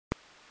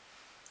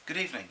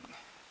Good evening.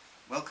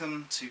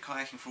 Welcome to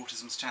Kayaking for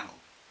Autism's channel.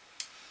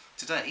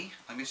 Today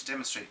I'm going to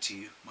demonstrate to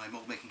you my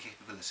mould making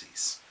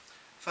capabilities.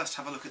 First,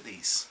 have a look at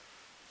these.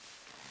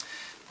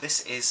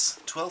 This is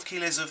 12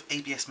 kilos of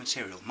ABS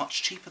material,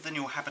 much cheaper than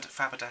your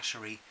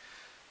haberdashery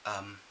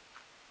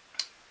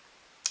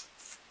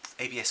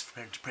ABS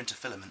printer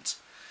filament.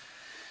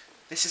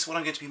 This is what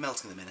I'm going to be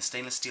melting them in, a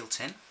stainless steel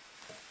tin.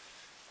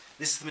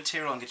 This is the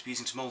material I'm going to be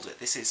using to mould it.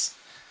 This is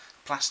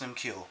platinum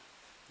cure.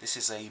 This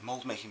is a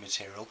mould making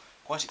material,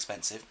 quite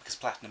expensive because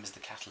platinum is the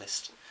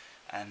catalyst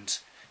and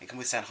it can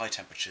withstand high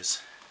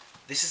temperatures.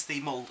 This is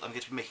the mould I'm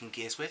going to be making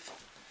gears with.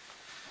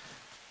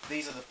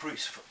 These are the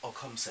proofs or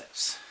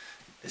concepts.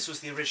 This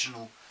was the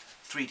original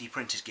 3D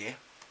printed gear.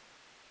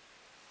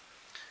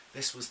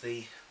 This was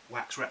the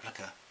wax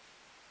replica.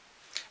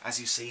 As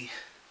you see,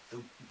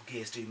 the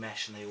gears do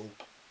mesh and they all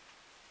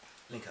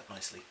link up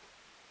nicely.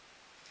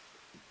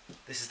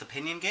 This is the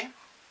pinion gear.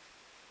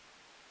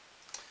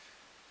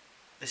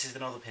 This is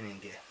another pinion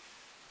gear.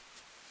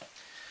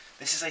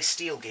 This is a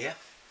steel gear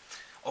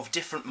of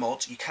different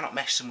mod. You cannot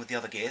mesh them with the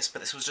other gears,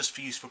 but this was just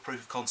used for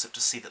proof of concept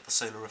to see that the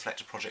solar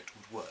reflector project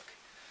would work.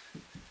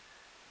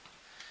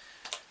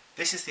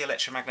 This is the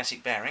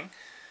electromagnetic bearing,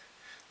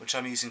 which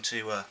I'm using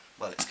to,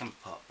 well, it's come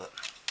apart, but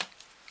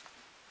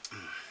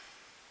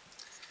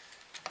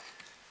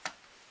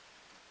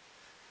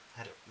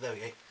there we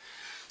go.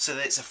 So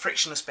it's a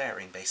frictionless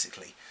bearing,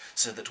 basically,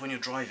 so that when you're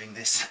driving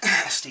this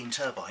steam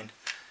turbine,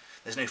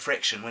 there's no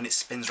friction when it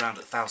spins around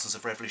at thousands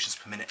of revolutions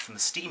per minute from the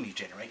steam you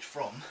generate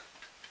from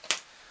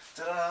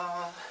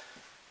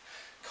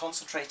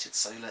concentrated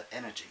solar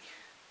energy.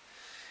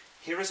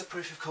 Here is a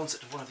proof of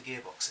concept of one of the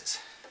gearboxes.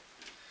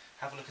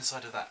 Have a look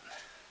inside of that.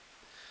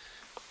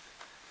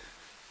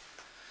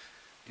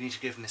 You need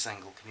to go from this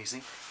angle, can you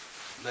see?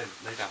 Low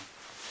down,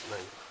 low.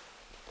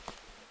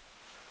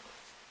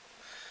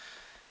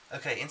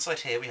 Okay, inside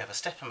here we have a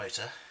stepper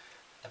motor,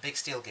 a big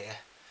steel gear,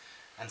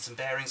 and some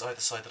bearings either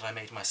side that I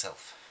made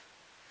myself.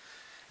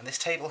 And this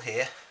table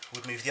here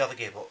would move the other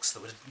gearbox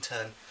that would in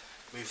turn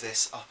move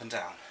this up and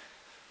down.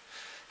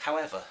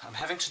 However, I'm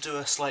having to do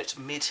a slight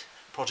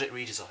mid-project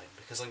redesign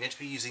because I'm going to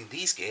be using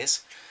these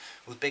gears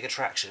with bigger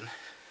traction,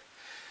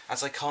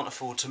 as I can't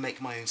afford to make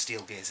my own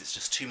steel gears. It's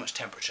just too much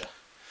temperature.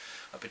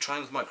 I've been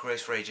trying with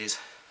microwaves for ages.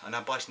 I'm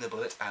now biting the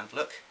bullet, and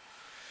look,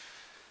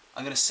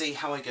 I'm going to see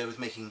how I go with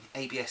making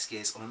ABS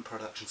gears on a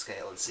production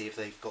scale and see if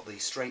they've got the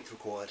strength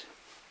required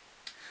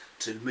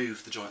to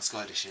move the giant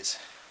sky dishes.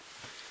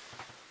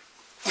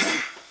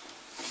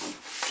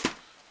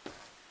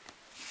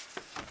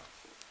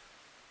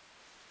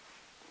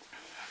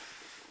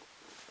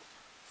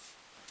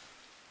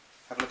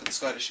 Have a look at the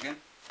sky dish again.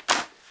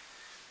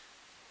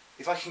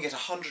 If I can get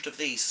 100 of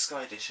these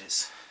sky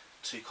dishes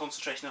to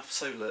concentrate enough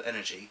solar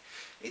energy,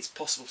 it's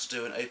possible to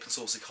do an open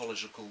source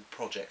ecological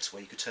project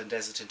where you could turn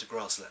desert into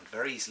grassland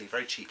very easily,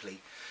 very cheaply,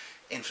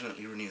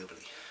 infinitely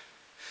renewably.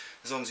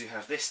 As long as you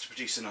have this to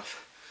produce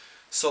enough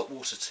salt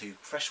water to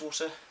fresh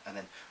water, and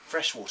then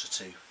fresh water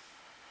to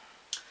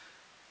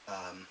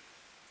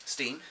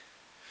steam,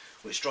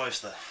 which drives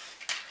the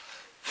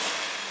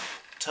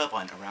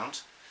turbine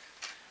around,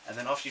 and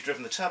then after you've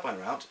driven the turbine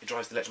around, it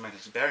drives the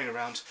electromagnetic bearing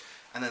around,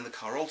 and then the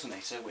car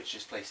alternator, which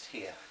is placed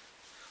here.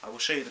 I will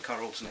show you the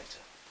car alternator.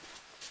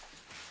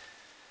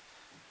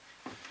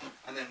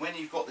 And then when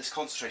you've got this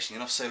concentrating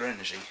enough solar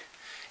energy,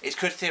 it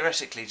could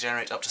theoretically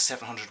generate up to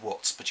 700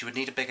 watts, but you would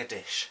need a bigger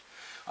dish.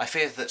 I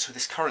fear that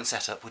this current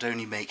setup would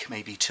only make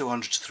maybe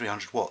 200 to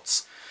 300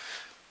 watts.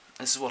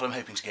 This is what I'm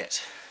hoping to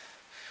get.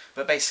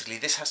 But basically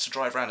this has to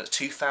drive around at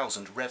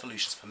 2000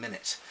 revolutions per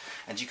minute,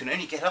 and you can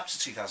only get up to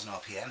 2000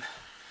 RPM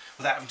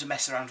without having to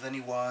mess around with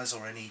any wires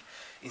or any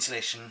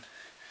insulation,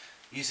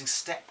 using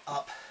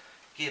step-up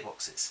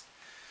gearboxes.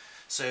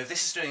 So if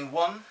this is doing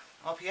 1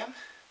 RPM,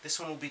 this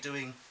one will be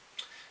doing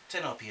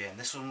 10 RPM,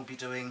 this one will be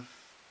doing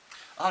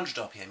 100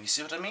 RPM, you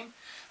see what I mean?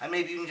 And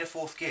maybe you need a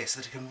fourth gear so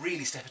that it can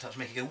really step it up to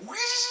make it go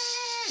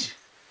whoosh!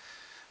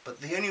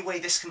 But the only way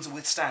this can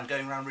withstand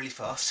going around really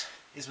fast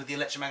is with the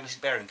electromagnetic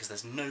bearing, because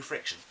there's no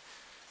friction.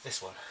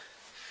 This one.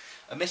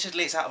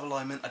 Admittedly it's out of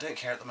alignment, I don't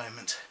care at the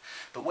moment,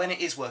 but when it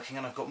is working,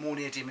 and I've got more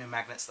neodymium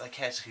magnets that I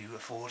care to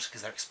afford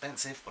because they're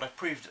expensive, but I've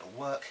proved it'll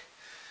work.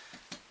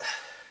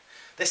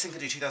 This thing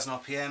can do 2000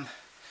 RPM,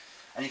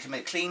 and you can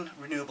make clean,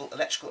 renewable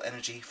electrical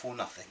energy for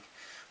nothing.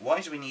 Why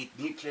do we need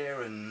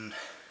nuclear and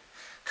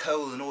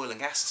coal and oil and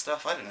gas and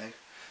stuff? I don't know.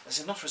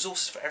 There's enough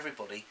resources for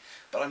everybody,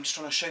 but I'm just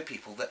trying to show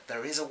people that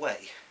there is a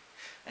way,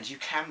 and you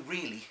can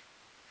really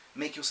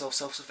make yourself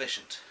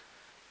self-sufficient.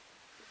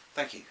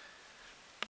 Thank you.